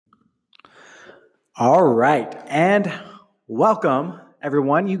All right. And welcome,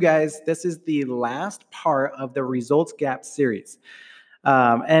 everyone. You guys, this is the last part of the results gap series.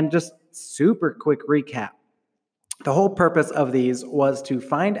 And just super quick recap. The whole purpose of these was to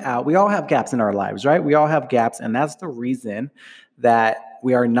find out we all have gaps in our lives, right? We all have gaps. And that's the reason that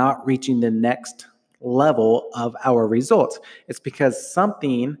we are not reaching the next level of our results. It's because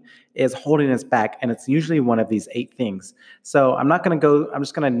something is holding us back. And it's usually one of these 8 things. So I'm just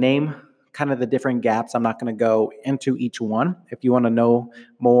going to name kind of the different gaps. I'm not going to go into each one. If you want to know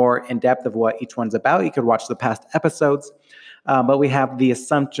more in depth of what each one's about, you could watch the past episodes. But we have the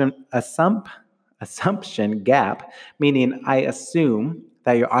assumption gap, meaning I assume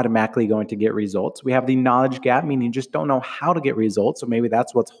that you're automatically going to get results. We have the knowledge gap, meaning you just don't know how to get results. So maybe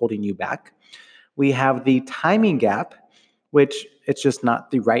that's what's holding you back. We have the timing gap, which it's just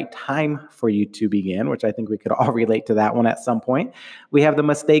not the right time for you to begin, which I think we could all relate to that one at some point. We have the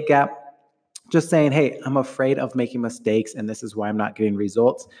mistake gap, just saying, hey, I'm afraid of making mistakes, and this is why I'm not getting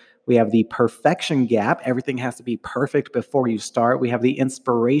results. We have the perfection gap. Everything has to be perfect before you start. We have the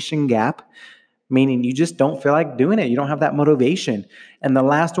inspiration gap, meaning you just don't feel like doing it. You don't have that motivation. And the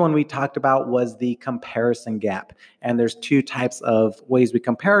last one we talked about was the comparison gap. And there's 2 types of ways we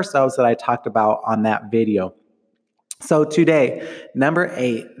compare ourselves that I talked about on that video. So today, number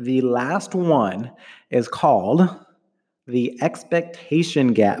 8, the last one is called the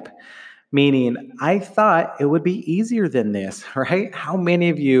expectation gap. Meaning, I thought it would be easier than this, right? How many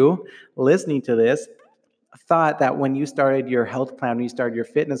of you listening to this thought that when you started your health plan, when you started your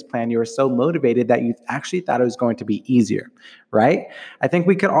fitness plan, you were so motivated that you actually thought it was going to be easier, right? I think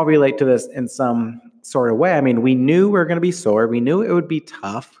we could all relate to this in some sort of way. I mean, we knew we were going to be sore, we knew it would be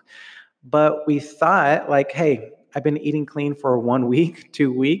tough, but we thought, like, hey, I've been eating clean for 1 week,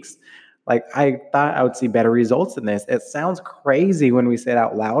 2 weeks. Like, I thought I would see better results in this. It sounds crazy when we say it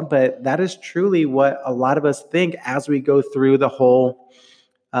out loud, but that is truly what a lot of us think as we go through the whole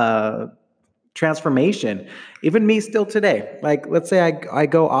transformation. Even me still today. Like, let's say I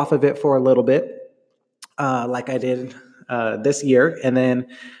go off of it for a little bit, like I did this year. And then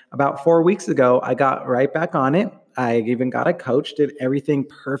about 4 weeks ago, I got right back on it. I even got a coach, did everything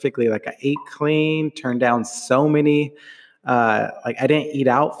perfectly. Like, I ate clean, turned down so many. Like, I didn't eat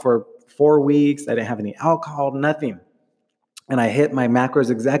out for 4 weeks. I didn't have any alcohol, nothing. And I hit my macros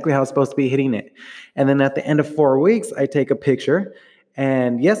exactly how I was supposed to be hitting it. And then at the end of 4 weeks, I take a picture.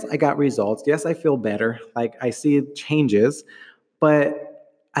 And yes, I got results. Yes, I feel better. Like, I see changes.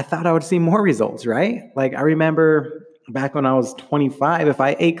 But I thought I would see more results, right? Like, I remember back when I was 25, if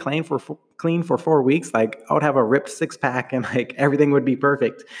I ate clean for 4 weeks, like, I would have a ripped 6-pack and like everything would be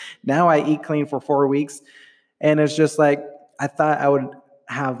perfect. Now I eat clean for 4 weeks, and it's just like I thought I would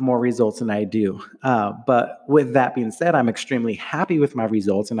have more results than I do. But with that being said, I'm extremely happy with my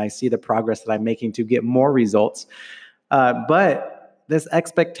results, and I see the progress that I'm making to get more results. But this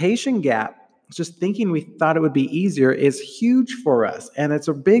expectation gap, just thinking we thought it would be easier, is huge for us. And it's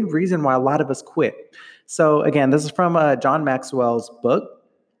a big reason why a lot of us quit. So again, this is from John Maxwell's book.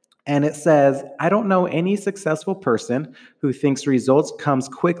 And it says, I don't know any successful person who thinks results comes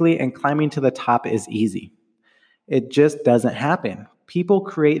quickly and climbing to the top is easy. It just doesn't happen. People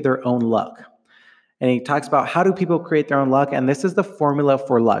create their own luck. And he talks about how do people create their own luck. And this is the formula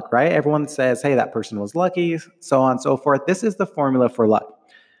for luck, right? Everyone says, hey, that person was lucky, so on and so forth. This is the formula for luck.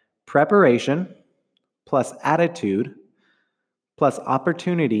 Preparation plus attitude plus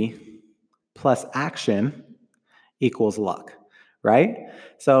opportunity plus action equals luck, right?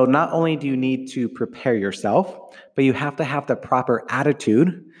 So not only do you need to prepare yourself, but you have to have the proper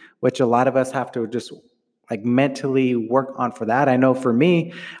attitude, which a lot of us have to just like mentally work on for that. I know for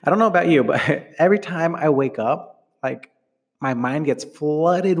me, I don't know about you, but every time I wake up, like, my mind gets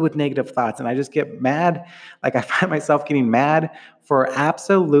flooded with negative thoughts and I just get mad. Like, I find myself getting mad for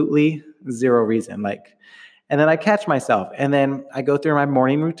absolutely zero reason. Like, and then I catch myself and then I go through my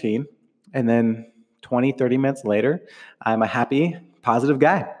morning routine, and then 20, 30 minutes later, I'm a happy, positive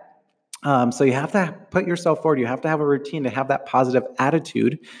guy. So you have to put yourself forward. You have to have a routine to have that positive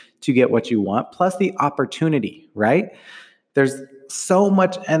attitude to get what you want, plus the opportunity, right? There's so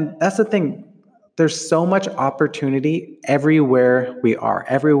much, and that's the thing. There's so much opportunity everywhere we are,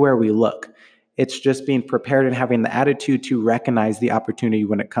 everywhere we look. It's just being prepared and having the attitude to recognize the opportunity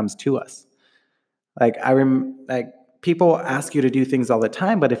when it comes to us. Like, people ask you to do things all the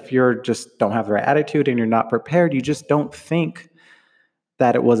time, but if you're just don't have the right attitude and you're not prepared, you just don't think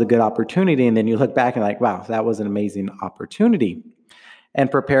that it was a good opportunity. And then you look back and like, wow, that was an amazing opportunity. And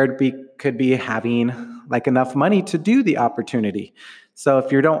could be having like enough money to do the opportunity. So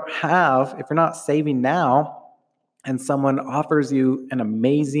if you're not saving now and someone offers you an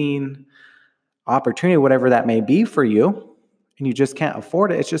amazing opportunity, whatever that may be for you, and you just can't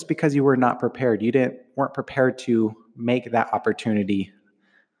afford it, it's just because you were not prepared. You weren't prepared to make that opportunity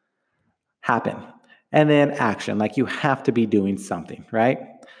happen. And then action, like you have to be doing something, right?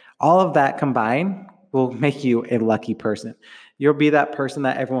 All of that combined will make you a lucky person. You'll be that person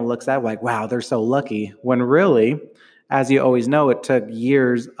that everyone looks at like, wow, they're so lucky. When really, as you always know, it took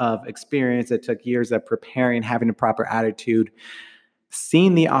years of experience. It took years of preparing, having a proper attitude,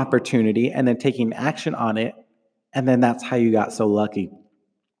 seeing the opportunity, and then taking action on it. And then that's how you got so lucky.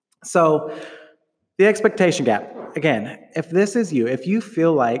 So the expectation gap, again, if this is you, if you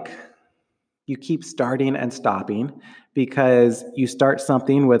feel like you keep starting and stopping because you start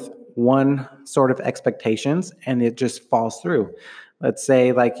something with one sort of expectations and it just falls through. Let's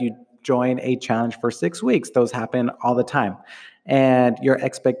say like you join a challenge for 6 weeks. Those happen all the time. And your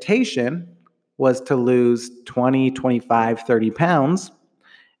expectation was to lose 20, 25, 30 pounds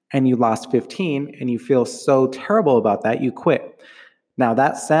and you lost 15 and you feel so terrible about that, you quit. Now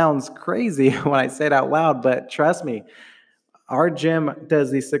that sounds crazy when I say it out loud, but trust me, our gym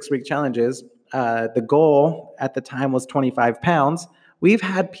does these 6-week challenges. The goal at the time was 25 pounds. We've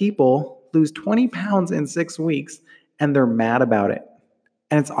had people lose 20 pounds in 6 weeks and they're mad about it.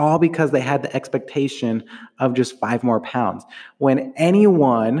 And it's all because they had the expectation of just 5 more pounds. When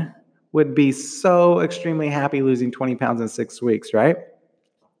anyone would be so extremely happy losing 20 pounds in 6 weeks, right?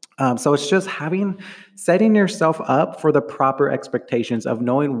 So it's just setting yourself up for the proper expectations of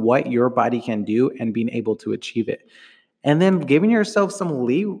knowing what your body can do and being able to achieve it. And then giving yourself some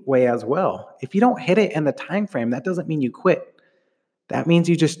leeway as well. If you don't hit it in the time frame, that doesn't mean you quit. That means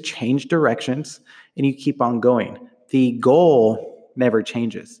you just change directions and you keep on going. The goal never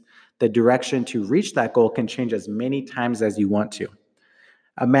changes. The direction to reach that goal can change as many times as you want to.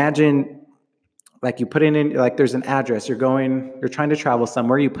 Imagine like you put it in, like there's an address, you're trying to travel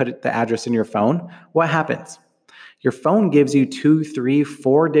somewhere, you put the address in your phone. What happens? Your phone gives you 2, 3,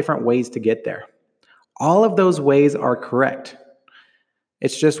 4 different ways to get there. All of those ways are correct.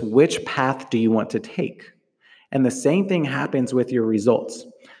 It's just which path do you want to take? And the same thing happens with your results.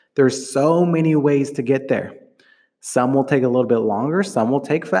 There's so many ways to get there. Some will take a little bit longer, some will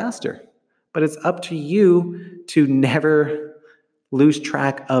take faster. But it's up to you to never lose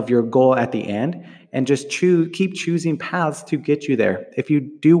track of your goal at the end and just keep choosing paths to get you there. If you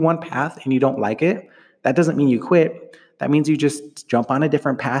do one path and you don't like it, that doesn't mean you quit. That means you just jump on a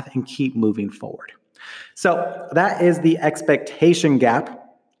different path and keep moving forward. So that is the expectation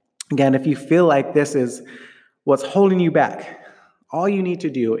gap. Again, if you feel like this is what's holding you back, all you need to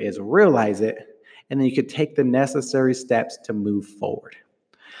do is realize it, and then you could take the necessary steps to move forward.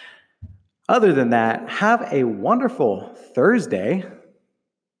 Other than that, have a wonderful Thursday.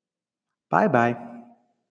 Bye-bye.